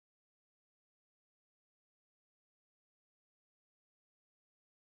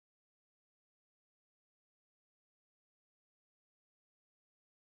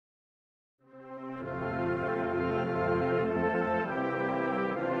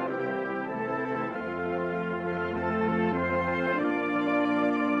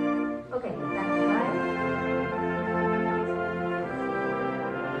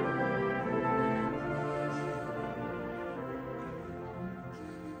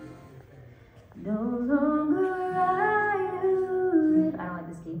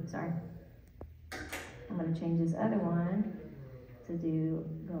change this other one to do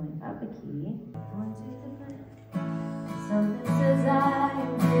going up a key. Something says I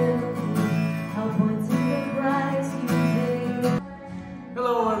am guilty. I'll point to the price you paid.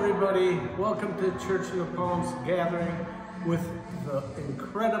 Hello everybody, welcome to Church in the Palms gathering with the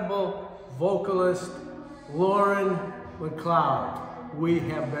incredible vocalist Lauren McLeod. We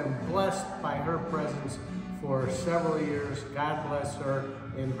have been blessed by her presence for several years. God bless her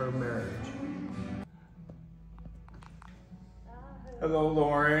in her marriage. Hello,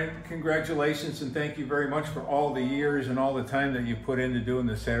 Lauren. Congratulations and thank you very much for all the years and all the time that you put into doing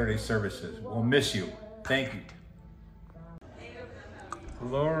the Saturday services. We'll miss you. Thank you.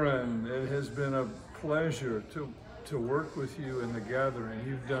 Lauren, it has been a pleasure to work with you in the gathering.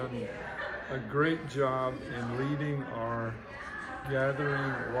 You've done a great job in leading our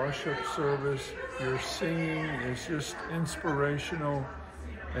gathering worship service. Your singing is just inspirational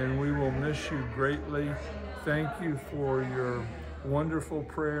and we will miss you greatly. Thank you for your wonderful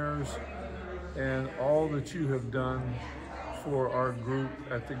prayers and all that you have done for our group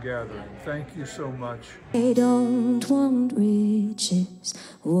at the gathering. Thank you so much. I don't want riches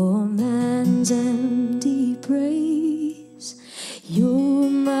or man's empty praise. You're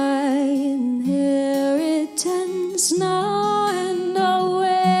my inheritance now and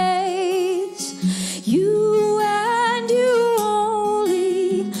always. You and you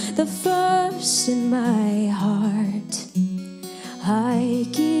only, the first in my heart. High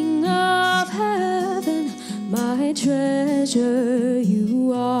King of heaven, my treasure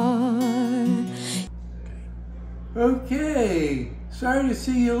you are. Okay, sorry to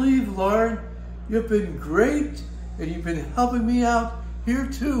see you leave, Lauren. You've been great, and you've been helping me out here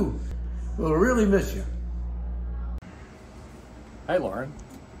too. We'll really miss you. Hi, Lauren.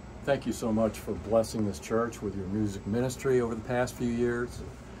 Thank you so much for blessing this church with your music ministry over the past few years.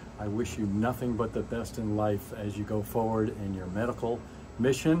 I wish you nothing but the best in life as you go forward in your medical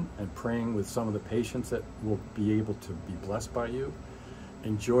mission and praying with some of the patients that will be able to be blessed by you.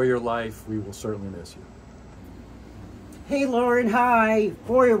 Enjoy your life. We will certainly miss you. Hey Lauren, hi.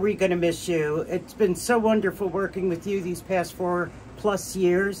 Boy, are we going to miss you. It's been so wonderful working with you these past 4+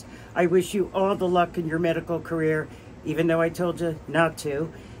 years. I wish you all the luck in your medical career, even though I told you not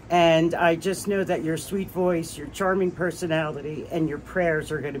to. And I just know that your sweet voice, your charming personality, and your prayers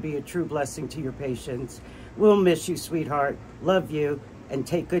are going to be a true blessing to your patients. We'll miss you, sweetheart. Love you, and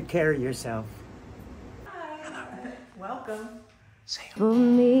take good care of yourself. Hi. Welcome. For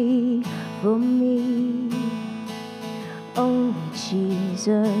me, only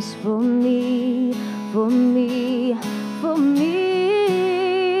Jesus, for me, for me, for me.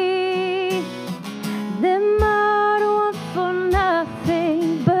 Them I don't want for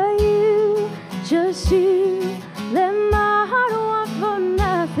nothing but you, just you. Them I don't want for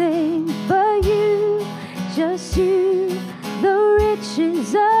nothing but you, just you. The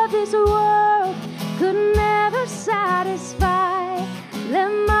riches of this world could never satisfy.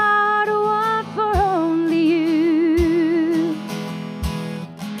 Them I don't want for only you.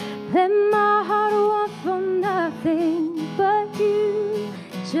 Them my heart want for nothing but you,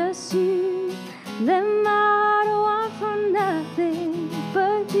 just you. Them my heart want for nothing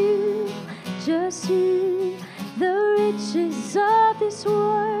but you, just you. The riches of this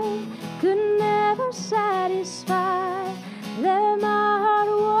world could never satisfy. Them my heart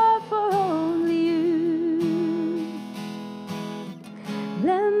want for only you.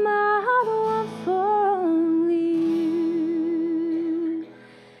 Them my heart want for only you.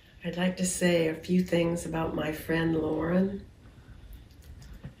 I'd like to say a few things about my friend Lauren.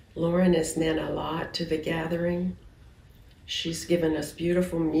 Lauren has meant a lot to the gathering. She's given us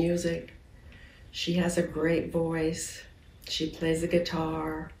beautiful music. She has a great voice. She plays the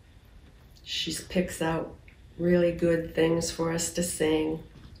guitar. She picks out really good things for us to sing.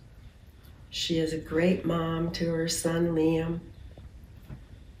 She is a great mom to her son Liam.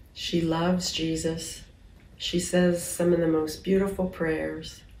 She loves Jesus. She says some of the most beautiful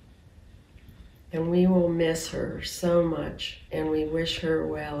prayers. And we will miss her so much, and we wish her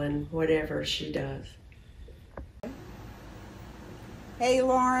well in whatever she does. Hey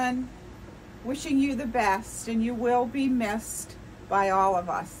Lauren, wishing you the best, and you will be missed by all of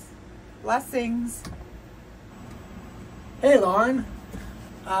us. Blessings. Hey Lauren,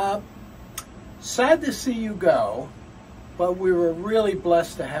 sad to see you go, but we were really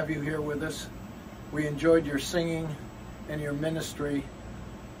blessed to have you here with us. We enjoyed your singing and your ministry.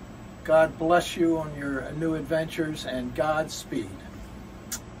 God bless you on your new adventures and Godspeed.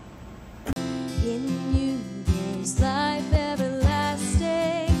 In you there's life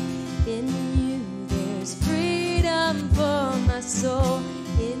everlasting. In you there's freedom for my soul.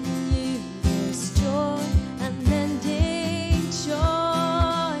 In you there's joy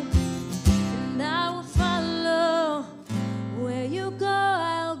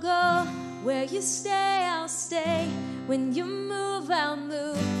Where you stay, I'll stay. When you move, I'll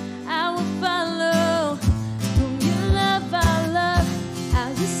move. I will follow. Whom you love, I'll love. How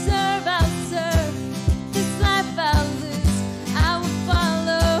you serve, I'll serve. This life I'll lose. I will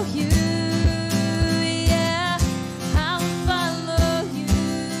follow you. Yeah, I will follow you.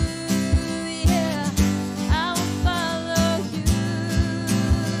 Yeah, I will follow you.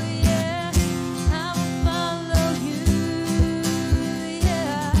 Yeah, I will follow you.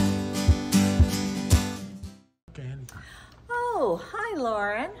 Yeah. Oh, hi,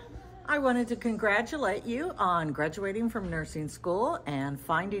 Lauren. I wanted to congratulate you on graduating from nursing school and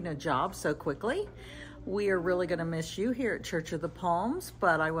finding a job so quickly. We are really going to miss you here at Church of the Palms,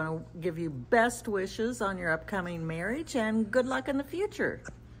 but I want to give you best wishes on your upcoming marriage and good luck in the future.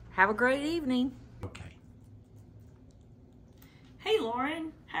 Have a great evening. Okay. Hey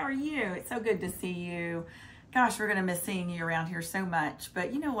Lauren, how are you? It's so good to see you. Gosh, we're gonna miss seeing you around here so much,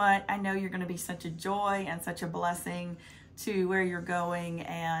 but you know what? I know you're gonna be such a joy and such a blessing to where you're going,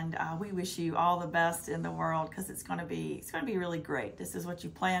 and we wish you all the best in the world, because it's gonna be really great. This is what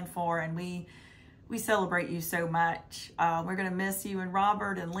you planned for, and we celebrate you so much. We're gonna miss you and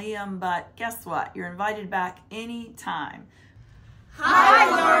Robert and Liam, but guess what? You're invited back anytime.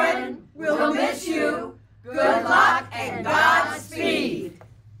 Hi, Lauren. We'll miss you. Good luck and Godspeed.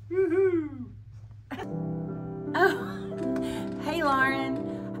 Oh, hey Lauren.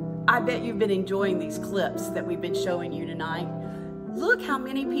 I bet you've been enjoying these clips that we've been showing you tonight. Look how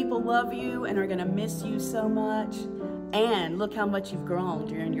many people love you and are gonna miss you so much. And look how much you've grown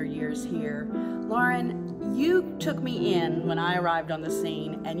during your years here. Lauren, you took me in when I arrived on the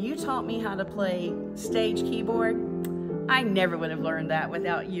scene and you taught me how to play stage keyboard. I never would have learned that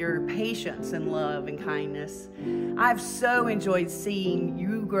without your patience and love and kindness. I've so enjoyed seeing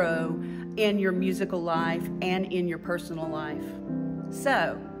you grow in your musical life and in your personal life.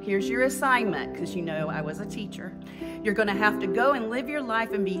 So, here's your assignment, because you know I was a teacher. You're gonna have to go and live your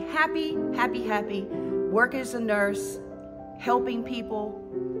life and be happy, happy, happy, work as a nurse, helping people,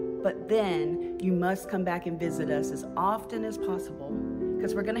 but then you must come back and visit us as often as possible,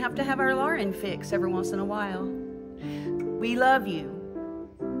 because we're gonna have to have our Lauren fix every once in a while. We love you.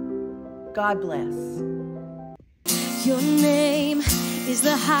 God bless. Your name is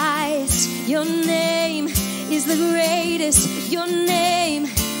the highest. Your name is the greatest. Your name,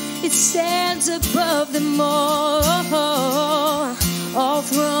 it stands above them all. All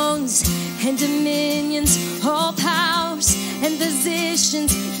thrones and dominions, all powers and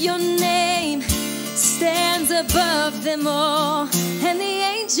positions. Your name stands above them all. And the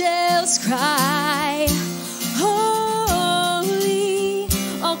angels cry, holy.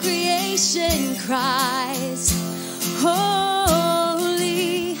 All creation cries,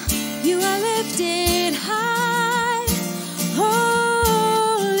 holy. You are lifted high,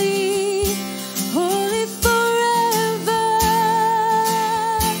 holy, holy forever.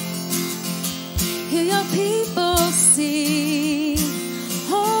 Hear your people sing,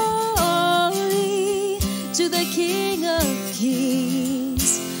 holy, to the King of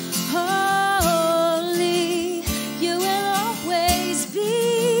Kings. Holy, you will always be.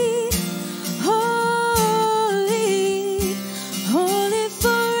 Holy, holy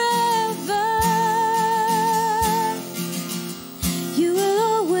forever. You will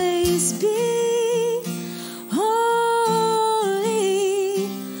always be. Holy,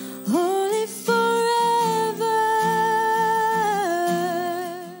 holy forever.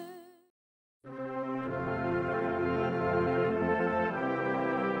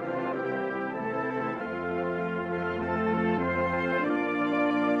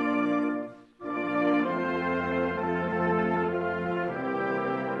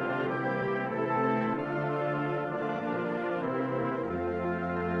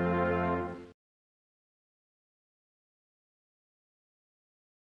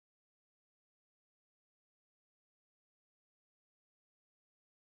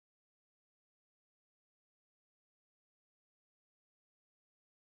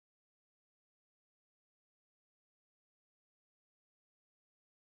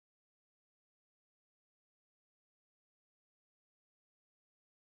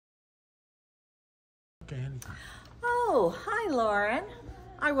 Oh, hi, Lauren.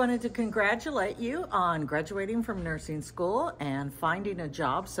 I wanted to congratulate you on graduating from nursing school and finding a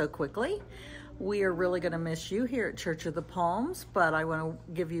job so quickly. We are really going to miss you here at Church of the Palms, but I want to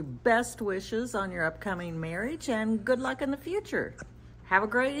give you best wishes on your upcoming marriage and good luck in the future. Have a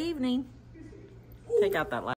great evening. Take out that last.